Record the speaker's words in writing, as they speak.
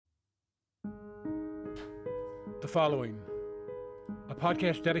The following, a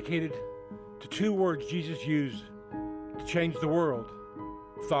podcast dedicated to two words Jesus used to change the world: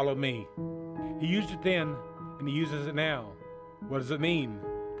 follow me. He used it then, and he uses it now. What does it mean?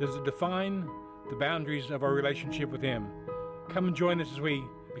 Does it define the boundaries of our relationship with him? Come and join us as we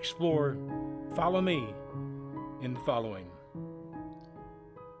explore Follow Me in the following.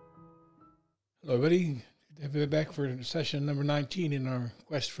 Hello, everybody. We're back for session number 19 in our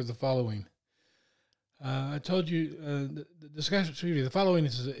quest for the following. I told you the following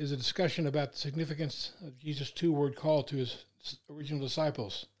is a discussion about the significance of Jesus' two-word call to his original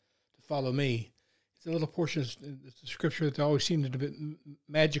disciples to follow me. It's a little portion of the scripture that always seemed a bit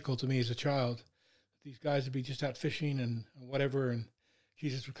magical to me as a child. These guys would be just out fishing and whatever, and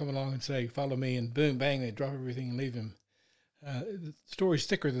Jesus would come along and say, "Follow me," and boom, bang, they'd drop everything and leave him. The story's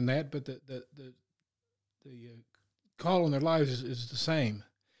thicker than that, but the call in their lives is the same.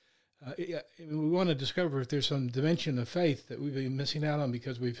 We want to discover if there's some dimension of faith that we've been missing out on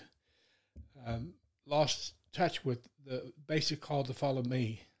because we've lost touch with the basic call to follow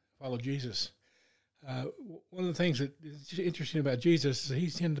me, follow Jesus. One of the things that is interesting about Jesus is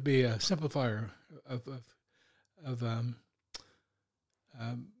he tended to be a simplifier of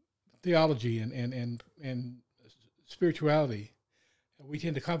theology and spirituality. We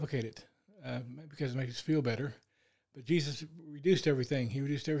tend to complicate it because it makes us feel better. But Jesus reduced everything. He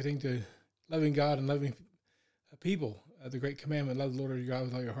reduced everything to loving God and loving people. The great commandment: love the Lord your God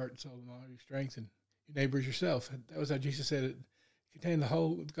with all your heart, soul, and all your strength, and your neighbor as yourself. That was how Jesus said it. It contained the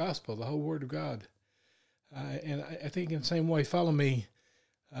whole gospel, the whole word of God. And I think in the same way, follow me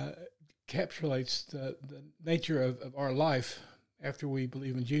encapsulates the nature of our life after we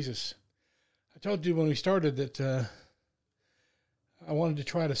believe in Jesus. I told you when we started that I wanted to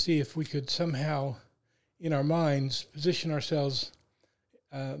try to see if we could somehow, in our minds, position ourselves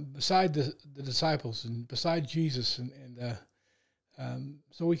beside the disciples and beside Jesus, and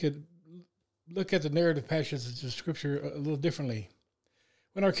so we could look at the narrative passages of Scripture a little differently.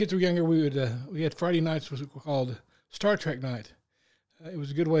 When our kids were younger, we had Friday nights was called Star Trek night. It was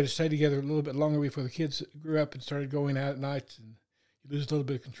a good way to stay together a little bit longer before the kids grew up and started going out at night, and you lose a little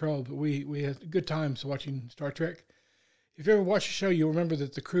bit of control. But we had good times watching Star Trek. If you ever watched the show, you'll remember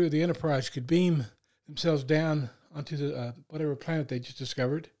that the crew of the Enterprise could beam themselves down onto the whatever planet they just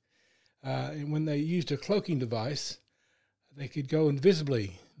discovered. And when they used a cloaking device, they could go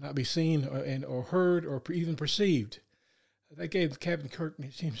invisibly, not be seen or heard or even perceived. That gave Captain Kirk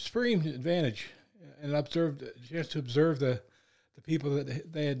supreme advantage and a chance to observe the people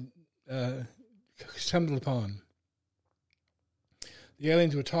that they had stumbled upon. The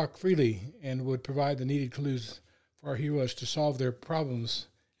aliens would talk freely and would provide the needed clues for our heroes to solve their problems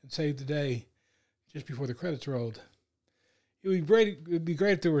and save the day just before the credits rolled. It would be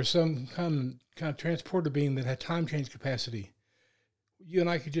great if there were some kind of transporter beam that had time change capacity. You and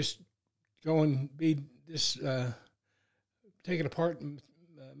I could just go and be this taken apart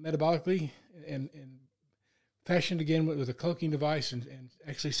metabolically and fashioned again with a cloaking device and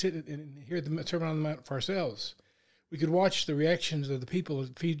actually sit and hear the Sermon on the Mount for ourselves. We could watch the reactions of the people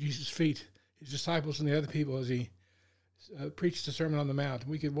at Jesus' feet, his disciples and the other people as he preached the Sermon on the Mount.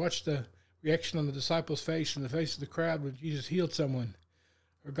 We could watch the reaction on the disciples' face and the face of the crowd when Jesus healed someone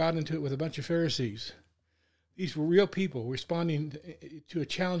or got into it with a bunch of Pharisees. These were real people responding to a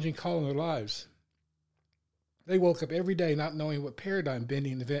challenging call in their lives. They woke up every day not knowing what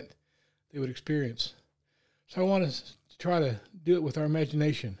paradigm-bending event they would experience. So I want us to try to do it with our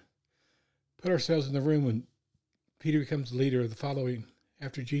imagination. Put ourselves in the room when Peter becomes the leader of the following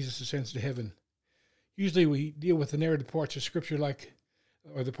after Jesus ascends to heaven. Usually we deal with the narrative parts of Scripture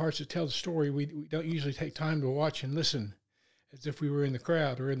or the parts that tell the story. We don't usually take time to watch and listen as if we were in the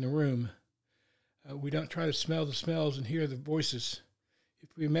crowd or in the room. We don't try to smell the smells and hear the voices. If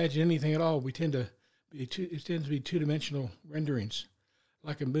we imagine anything at all, it tends to be two-dimensional renderings,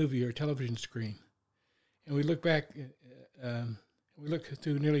 like a movie or a television screen. And we look back, we look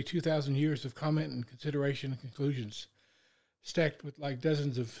through nearly 2,000 years of comment and consideration and conclusions, stacked with like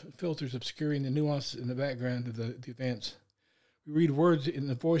dozens of filters obscuring the nuance in the background of the events. We read words in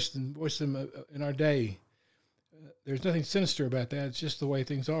the voice and voice them in our day. There's nothing sinister about that. It's just the way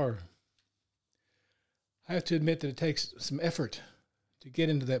things are. I have to admit that it takes some effort to get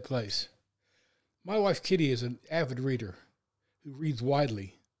into that place. My wife, Kitty, is an avid reader who reads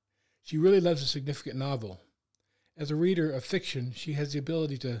widely. She really loves a significant novel. As a reader of fiction, she has the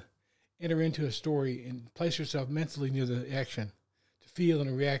ability to enter into a story and place herself mentally near the action, to feel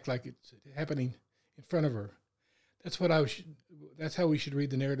and react like it's happening in front of her. That's how we should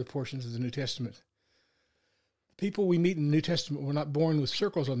read the narrative portions of the New Testament. The people we meet in the New Testament were not born with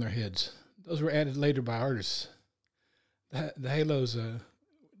circles on their heads. Those were added later by artists. the halos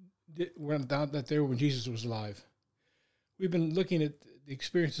were not there when Jesus was alive. We've been looking at the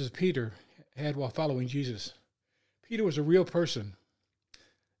experiences Peter had while following Jesus. Peter was a real person.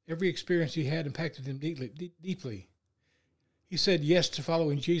 Every experience he had impacted him deeply. He said yes to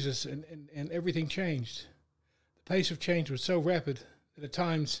following Jesus, and everything changed. The pace of change was so rapid that at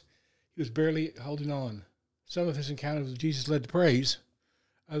times he was barely holding on. Some of his encounters with Jesus led to praise,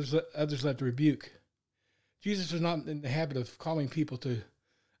 others led to rebuke. Jesus was not in the habit of calling people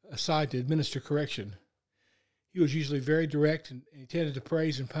aside to administer correction. He was usually very direct, and he tended to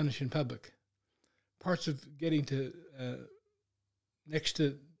praise and punish in public. Parts of getting to next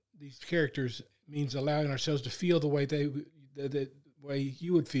to these characters means allowing ourselves to feel the way the way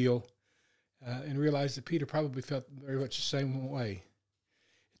you would feel, and realize that Peter probably felt very much the same way.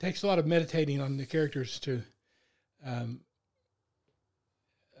 It takes a lot of meditating on the characters to,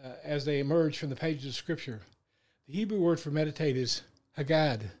 as they emerge from the pages of Scripture. The Hebrew word for meditate is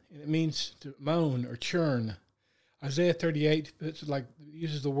hagad, and it means to moan or churn. Isaiah 38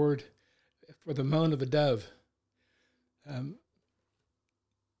 uses the word for the moan of a dove.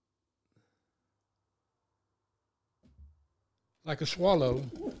 Like a swallow,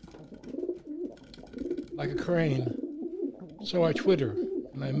 like a crane, so I twitter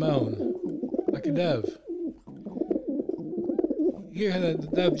and I moan, like a dove. Here the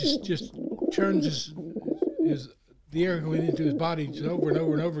dove just churns the air going into his body just over and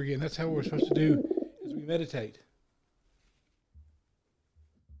over and over again. That's how we're supposed to do as we meditate.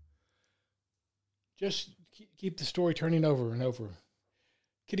 Just keep the story turning over and over.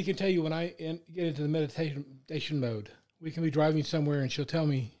 Kitty can tell you when I get into the meditation mode. We can be driving somewhere and she'll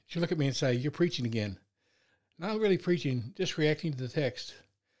look at me and say, "You're preaching again." Not really preaching, just reacting to the text.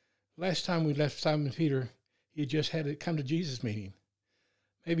 Last time we left Simon Peter, he had just had a come to Jesus meeting.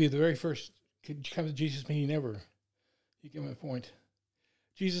 Maybe the very first come to Jesus meeting ever. You get my point.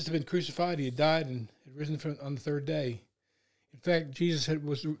 Jesus had been crucified, he had died, and had risen on the third day. In fact,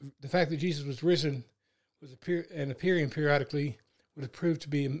 the fact that Jesus was risen and appearing periodically would have proved to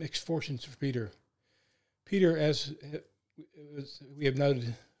be a mixed fortunes for Peter. Peter, as we have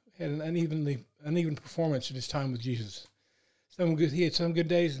noted, had an uneven performance in his time with Jesus. He had some good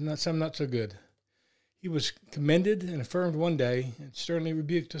days and some not so good. He was commended and affirmed one day and sternly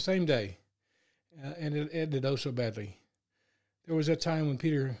rebuked the same day, and it ended oh so badly. There was that time when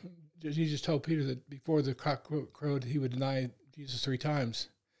Jesus told Peter that before the cock crowed, he would deny Jesus 3 times.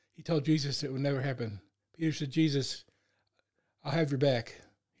 He told Jesus it would never happen. Peter said, "Jesus, I'll have your back."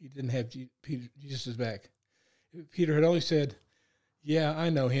 He didn't have Jesus' back. If Peter had only said, "Yeah, I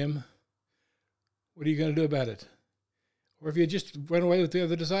know him. What are you going to do about it?" Or if he had just run away with the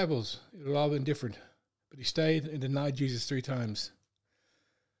other disciples, it would have all been different. But he stayed and denied Jesus 3 times.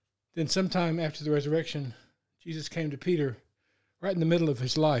 Then sometime after the resurrection, Jesus came to Peter right in the middle of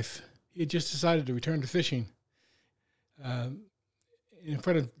his life. He had just decided to return to fishing. In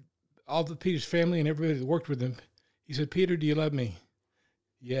front of all of Peter's family and everybody that worked with him, he said, "Peter, do you love me?"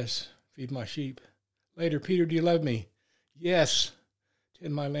 "Yes, feed my sheep." Later, "Peter, do you love me?" "Yes,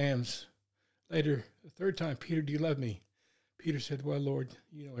 tend my lambs." Later, the 3rd time, "Peter, do you love me?" Peter said, "Well, Lord,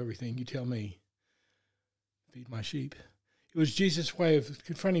 you know everything. You tell me. Feed my sheep." It was Jesus' way of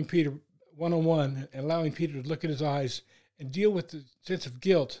confronting Peter one-on-one and allowing Peter to look in his eyes and deal with the sense of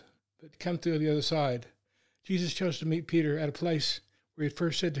guilt, but come through the other side. Jesus chose to meet Peter at a place where he had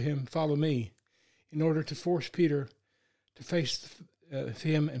first said to him, "Follow me," in order to force Peter to face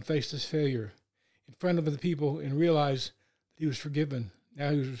him and face this failure in front of the people and realize that he was forgiven.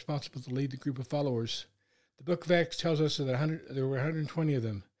 Now he was responsible to lead the group of followers. The book of Acts tells us that there were 120 of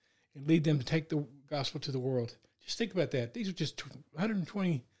them and lead them to take the gospel to the world. Just think about that. These are just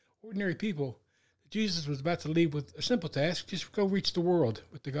 120 ordinary people that Jesus was about to leave with a simple task: just go reach the world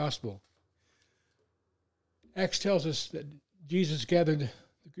with the gospel. Acts tells us that Jesus gathered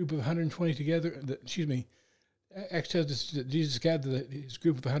the group of 120 together. Acts tells us that Jesus gathered his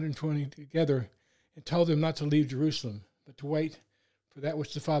group of 120 together and told them not to leave Jerusalem, but to wait for that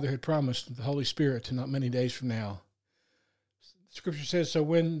which the Father had promised, the Holy Spirit, not many days from now. Scripture says, "So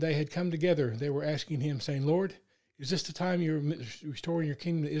when they had come together, they were asking him, saying, 'Lord, is this the time you're restoring your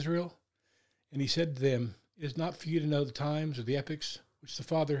kingdom to Israel?' And he said to them, 'It is not for you to know the times or the epochs which the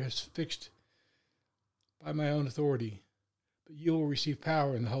Father has fixed by my own authority, but you will receive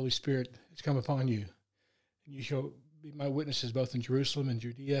power, and the Holy Spirit has come upon you. And you shall be my witnesses both in Jerusalem and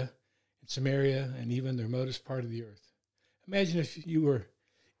Judea and Samaria and even the remotest part of the earth.'" Imagine if you were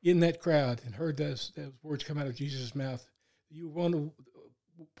in that crowd and heard those words come out of Jesus' mouth. You were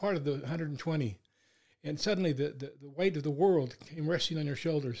part of the 120, and suddenly the weight of the world came resting on your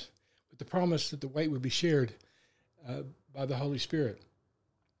shoulders with the promise that the weight would be shared by the Holy Spirit.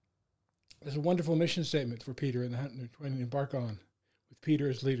 There's a wonderful mission statement for Peter and the 120 to embark on, with Peter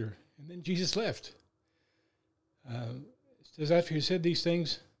as leader. And then Jesus left. It says after he said these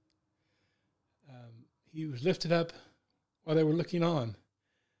things, he was lifted up while they were looking on.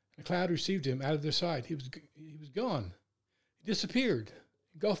 The cloud received him out of their sight. He was gone. He disappeared,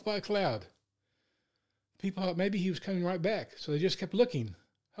 engulfed by a cloud. People thought maybe he was coming right back, so they just kept looking,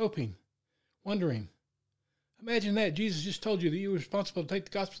 hoping, wondering. Imagine that. Jesus just told you that you were responsible to take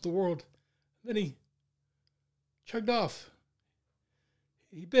the gospel to the world. Then he chugged off.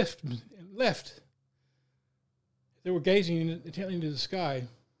 He biffed and left. They were gazing intently into the sky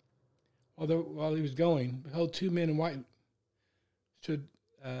while he was going. Behold, two men in white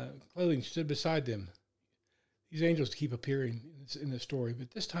clothing stood beside them. These angels keep appearing in the story,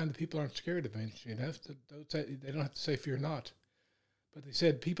 but this time the people aren't scared of him. They don't have to say, "Fear not." But they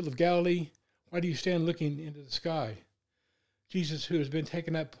said, "People of Galilee, why do you stand looking into the sky? Jesus, who has been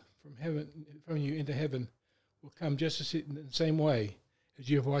taken up from you into heaven, will come just in the same way as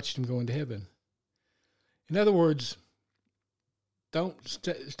you have watched him go into heaven." In other words, don't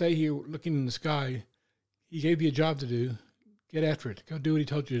stay here looking in the sky. He gave you a job to do. Get after it. Go do what he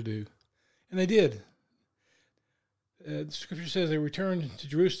told you to do. And they did. The scripture says they returned to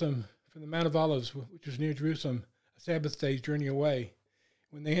Jerusalem from the Mount of Olives, which was near Jerusalem, a Sabbath day's journey away.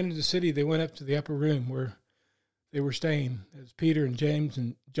 When they entered the city, they went up to the upper room where they were staying. As Peter and James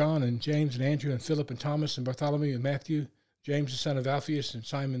and John and James and Andrew and Philip and Thomas and Bartholomew and Matthew, James the son of Alphaeus and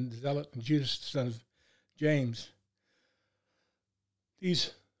Simon the Zealot and Judas the son of James.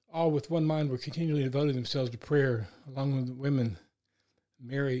 These all with one mind were continually devoting themselves to prayer, along with the women,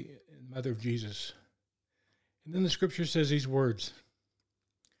 Mary, and mother of Jesus. And then the scripture says these words.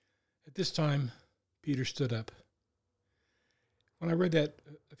 At this time, Peter stood up. When I read that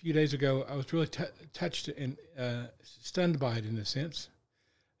a few days ago, I was really touched and stunned by it in a sense.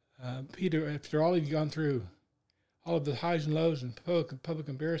 Peter, after all he'd gone through, all of the highs and lows and public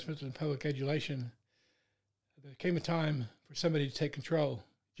embarrassments and public adulation, there came a time for somebody to take control.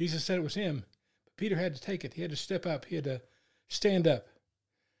 Jesus said it was him, but Peter had to take it. He had to step up. He had to stand up.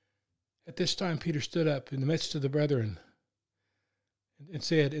 At this time, Peter stood up in the midst of the brethren and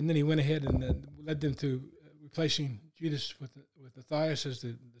said, and then he went ahead and led them to replacing Judas with Matthias as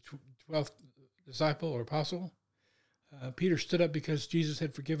the 12th disciple or apostle. Peter stood up because Jesus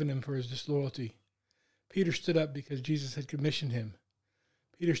had forgiven him for his disloyalty. Peter stood up because Jesus had commissioned him.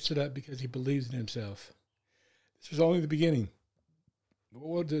 Peter stood up because he believed in himself. This was only the beginning.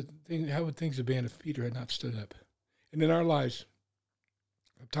 How would things have been if Peter had not stood up? And in our lives,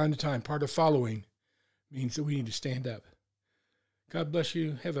 from time to time, part of following means that we need to stand up. God bless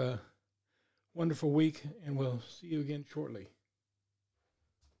you. Have a wonderful week, and we'll see you again shortly.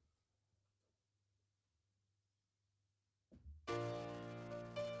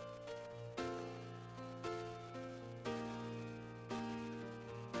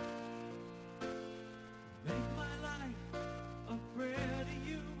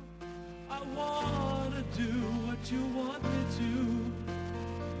 You want me to.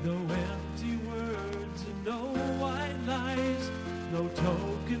 No empty words and no white lies, no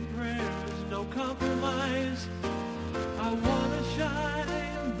token prayers, no compromise. I want to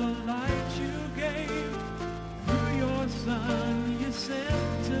shine the light you gave through your Son you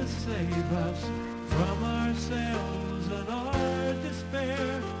sent to save us from ourselves and our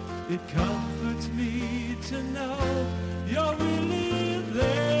despair. It comforts me to know you're really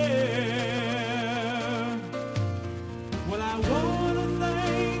there. Well, I want to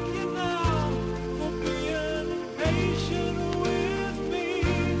thank you now for being patient with me.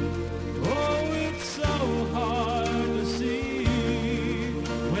 Oh, it's so hard to see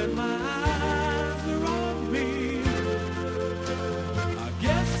when my eyes are on me. I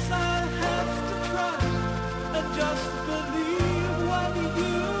guess I'll have to trust and just believe what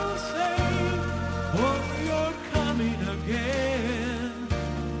you say. Oh, you're coming again,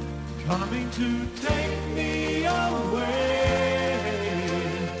 coming to take me away.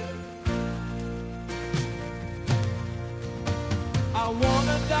 I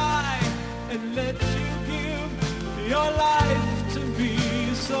wanna die and let you give your life to me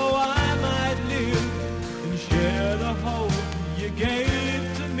so I might live and share the hope you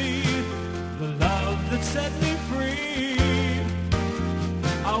gave to me, the love that set me free.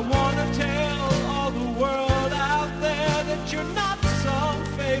 I wanna tell all the world out there that you're not some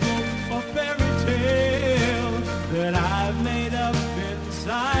fable or fairy tale.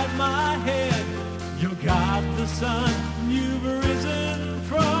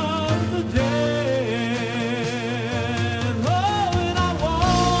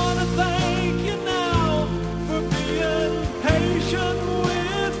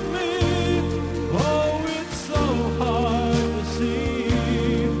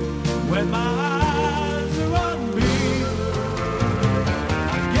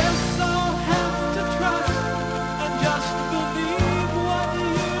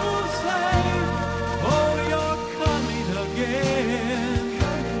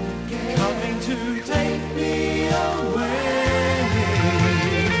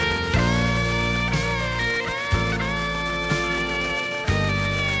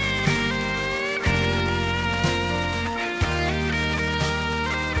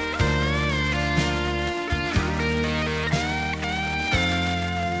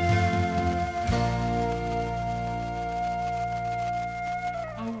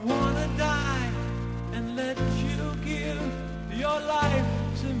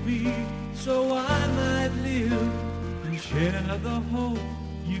 the hope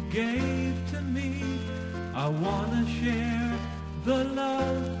you gave to me. I wanna share the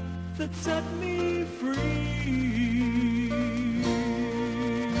love that set me free.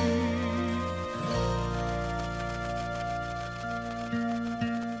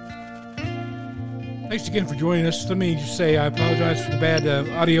 Thanks again for joining us. Let me just say I apologize for the bad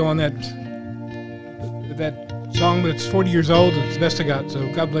audio on that song, but it's 40 years old and it's the best I got.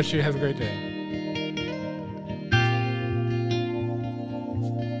 So God bless you. Have a great day.